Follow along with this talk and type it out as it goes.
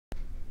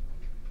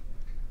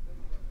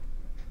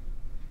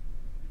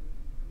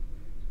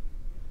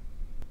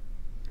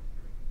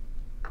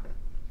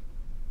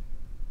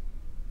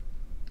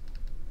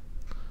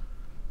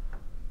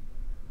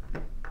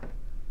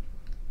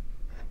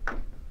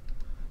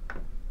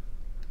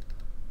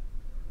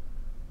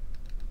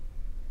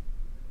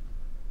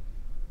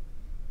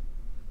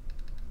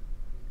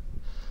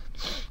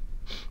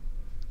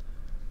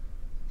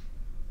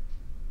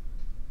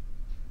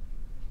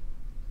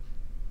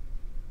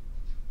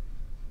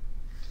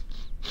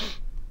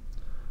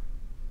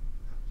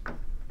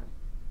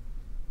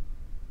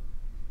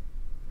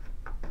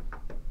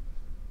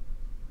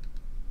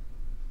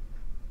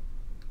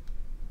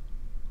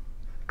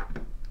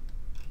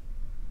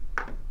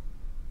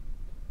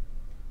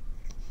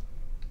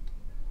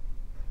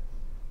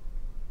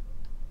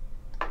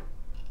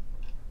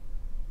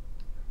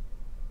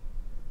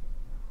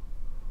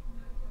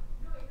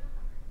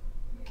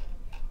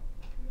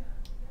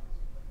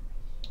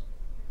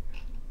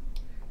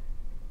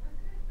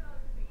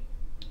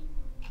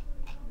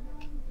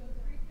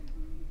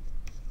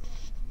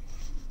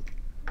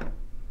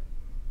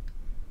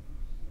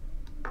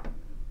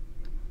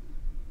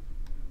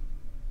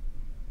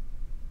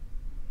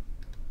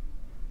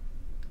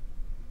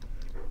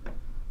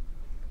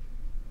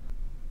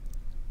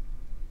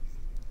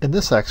In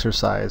this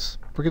exercise,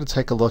 we're going to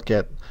take a look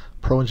at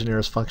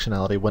ProEngineer's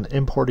functionality when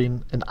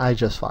importing an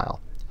IGES file.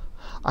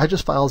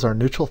 IGES files are a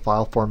neutral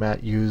file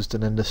format used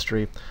in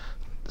industry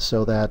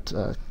so that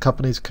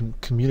companies can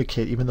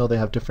communicate. Even though they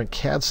have different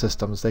CAD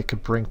systems, they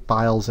could bring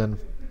files in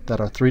that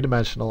are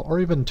three-dimensional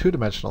or even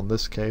two-dimensional in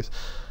this case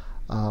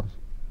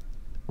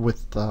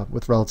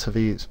with relative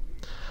ease.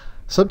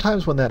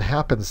 Sometimes when that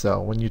happens, though,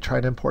 when you try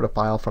to import a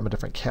file from a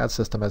different CAD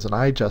system as an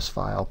IGES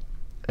file,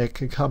 it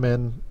can come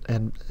in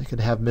and it can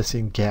have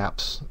missing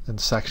gaps and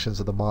sections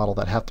of the model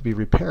that have to be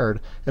repaired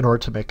in order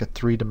to make a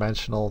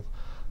three-dimensional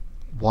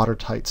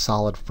watertight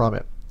solid from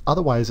it.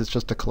 Otherwise, it's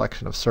just a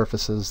collection of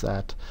surfaces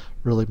that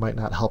really might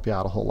not help you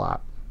out a whole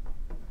lot.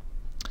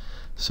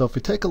 So if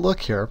we take a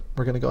look here,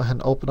 we're going to go ahead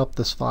and open up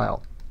this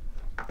file.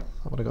 I'm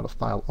going to go to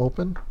File,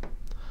 Open,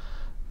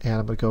 and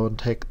I'm going to go and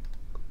take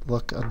a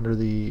look under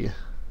the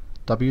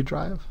W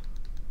drive,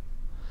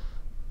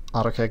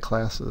 AutoCAD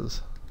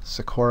Classes,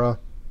 Sakura,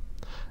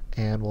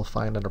 and we'll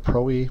find under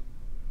ProE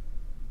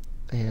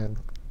and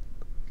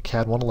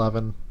CAD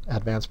 111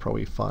 Advanced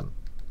ProE Fun.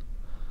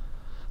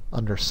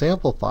 Under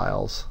Sample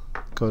Files,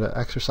 go to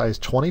Exercise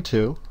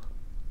 22,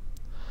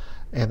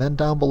 and then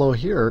down below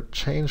here,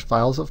 change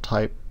Files of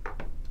Type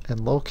and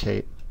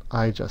locate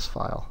IGES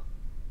file,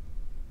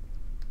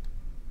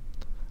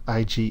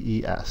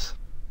 IGES.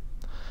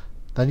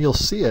 Then you'll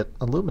see it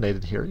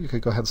illuminated here. You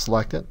could go ahead and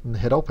select it and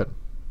hit Open.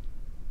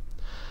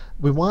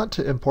 We want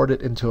to import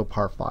it into a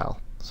part file,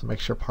 so make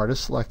sure Part is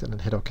selected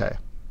and hit OK.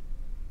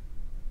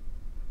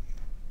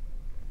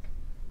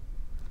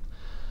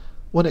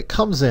 When it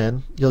comes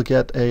in, you'll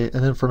get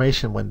an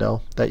information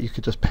window that you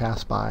could just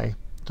pass by.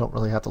 Don't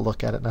really have to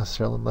look at it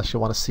necessarily unless you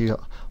want to see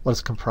what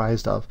it's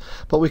comprised of.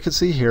 But we can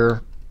see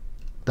here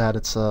that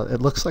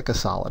it looks like a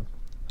solid.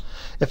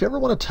 If you ever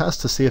want to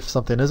test to see if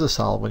something is a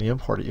solid when you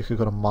import it, you could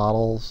go to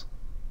Models,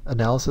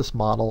 Analysis,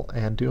 Model,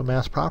 and do a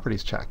Mass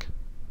Properties check.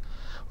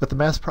 With the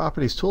Mass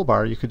Properties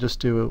toolbar, you could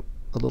just hit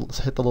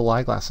the little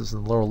eyeglasses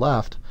in the lower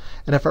left,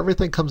 and if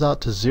everything comes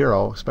out to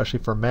 0, especially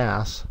for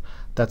mass,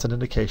 that's an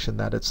indication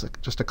that it's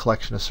just a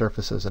collection of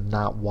surfaces and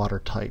not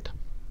watertight.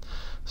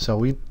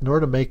 So in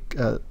order to make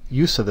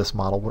use of this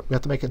model, we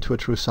have to make it into a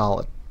true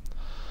solid.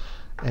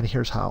 And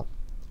here's how.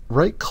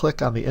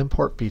 Right-click on the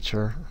Import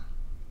feature,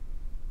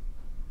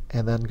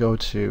 and then go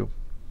to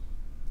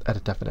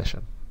Edit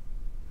Definition.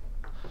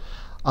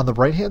 On the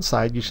right-hand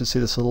side, you should see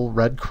this little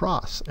red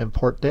cross,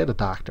 Import Data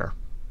Doctor.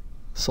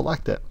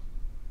 Select it.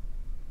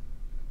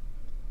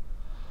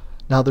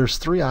 Now there's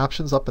three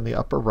options up in the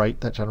upper right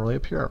that generally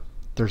appear.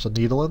 There's a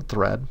needle and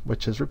thread,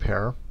 which is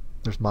repair.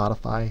 There's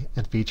modify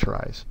and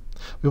featureize.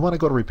 We want to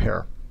go to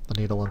repair,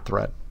 the needle and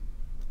thread.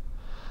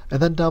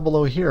 And then down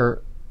below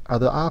here are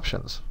the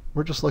options.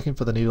 We're just looking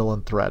for the needle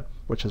and thread,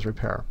 which is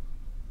repair.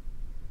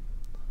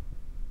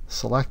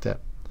 Select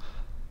it.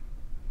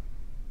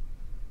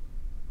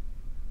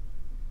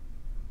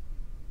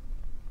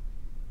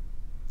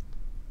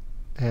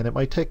 And it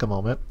might take a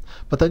moment,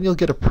 but then you'll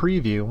get a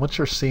preview. What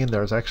you're seeing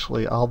there is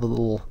actually all the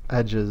little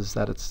edges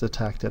that it's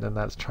detected and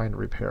that it's trying to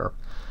repair.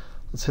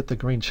 Let's hit the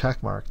green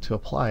check mark to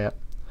apply it.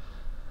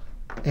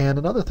 And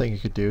another thing you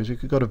could do is you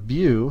could go to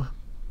View,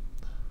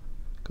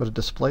 go to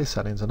Display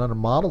Settings, and under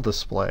Model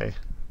Display,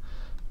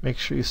 make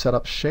sure you set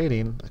up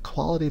shading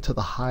quality to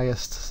the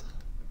highest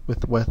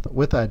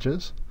with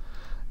edges,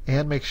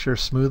 and make sure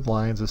Smooth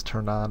Lines is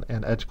turned on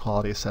and edge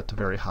quality is set to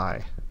very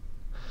high.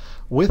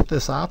 With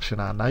this option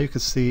on, now you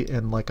can see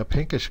in like a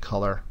pinkish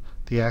color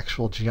the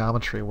actual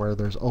geometry where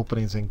there's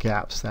openings and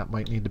gaps that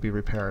might need to be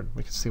repaired.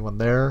 We can see one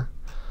there,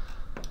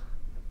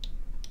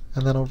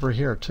 and then over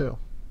here too.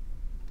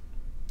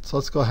 So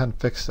let's go ahead and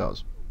fix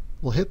those.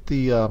 We'll hit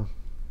the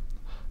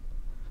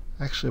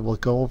actually we'll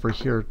go over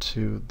here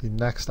to the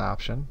next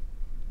option,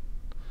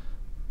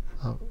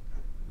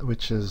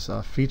 which is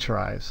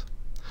Featureize.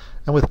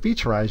 And with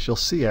Featureize, you'll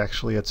see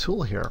actually a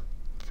tool here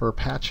for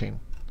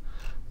patching.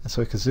 And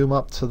so we can zoom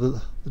up to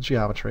the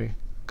geometry,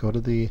 go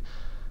to the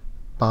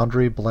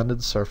Boundary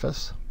Blended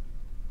Surface,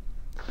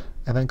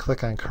 and then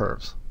click on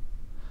Curves.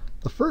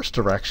 The first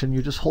direction,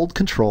 you just hold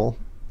Control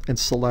and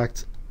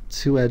select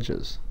two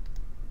edges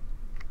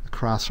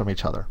across from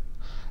each other.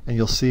 And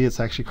you'll see it's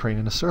actually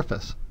creating a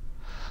surface.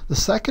 The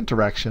second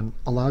direction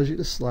allows you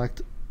to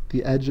select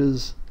the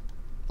edges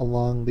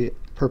along the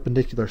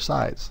perpendicular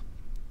sides.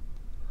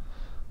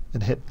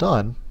 And hit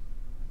Done,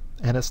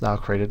 and it's now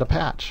created a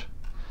patch.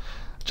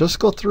 Just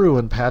go through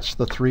and patch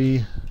the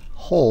three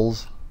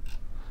holes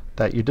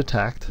that you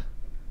detect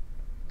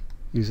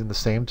using the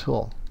same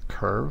tool.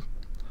 Curve,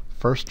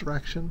 first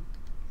direction,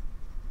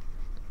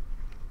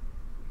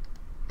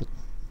 the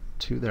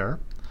two there,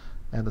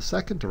 and the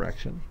second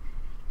direction,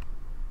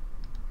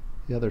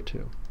 the other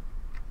two.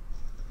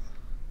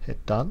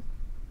 Hit Done,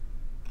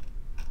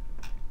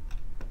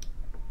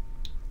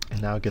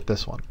 and now get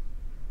this one.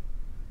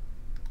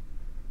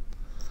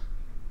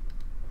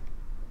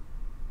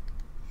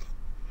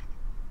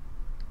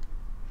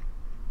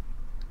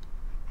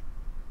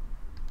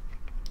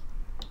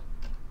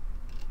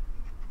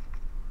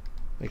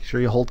 Make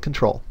sure you hold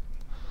Control.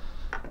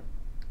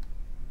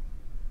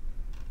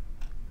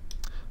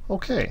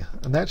 Okay,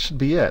 and that should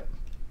be it.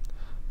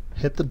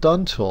 Hit the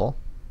Done tool,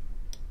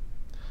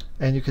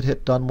 and you could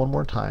hit Done one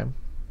more time,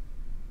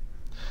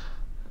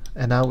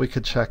 and now we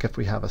could check if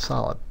we have a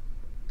solid.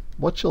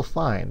 What you'll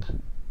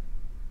find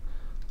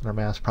in our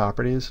mass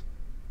properties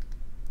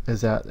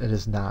is that it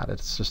is not.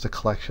 It's just a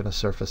collection of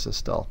surfaces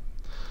still.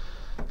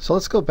 So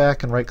let's go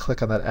back and right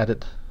click on that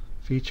edit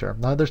feature.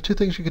 Now there's two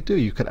things you could do.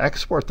 You could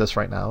export this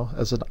right now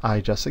as an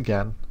IGES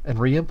again and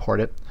re-import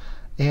it,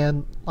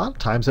 and a lot of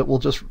times it will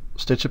just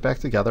stitch it back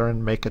together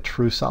and make a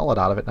true solid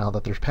out of it now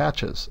that there's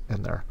patches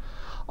in there.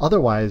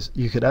 Otherwise,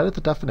 you could edit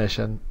the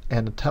definition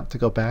and attempt to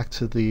go back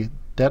to the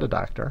data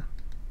doctor,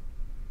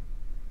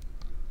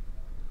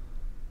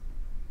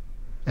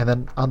 and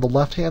then on the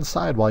left hand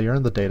side while you're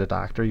in the data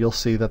doctor you'll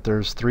see that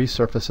there's 3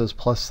 surfaces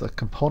plus the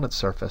component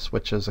surface,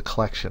 which is a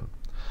collection.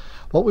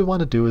 What we want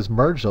to do is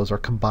merge those or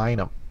combine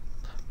them.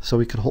 So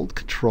we could hold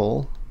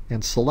Control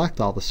and select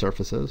all the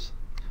surfaces,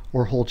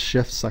 or hold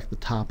Shift, select the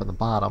top and the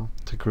bottom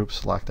to group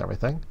select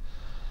everything.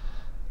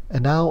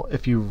 And now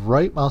if you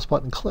right mouse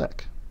button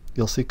click,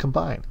 you'll see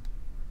Combine.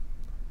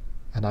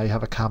 And now you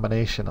have a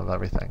combination of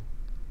everything.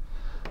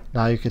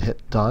 Now you could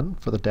hit Done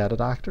for the data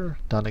doctor,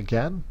 Done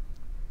again.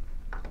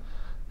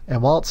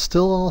 And while it's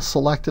still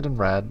selected in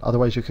red,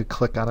 otherwise you could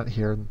click on it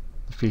here in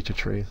the feature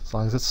tree. As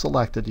long as it's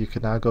selected, you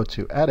can now go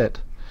to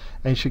Edit,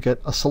 and you should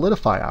get a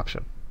Solidify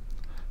option.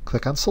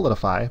 Click on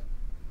Solidify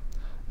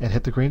and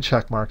hit the green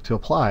check mark to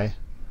apply.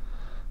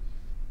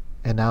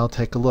 And now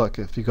take a look.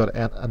 If you go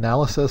to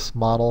Analysis,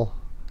 Model,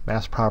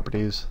 Mass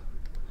Properties,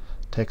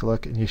 take a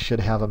look and you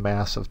should have a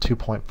mass of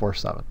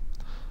 2.47.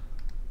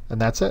 And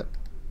that's it.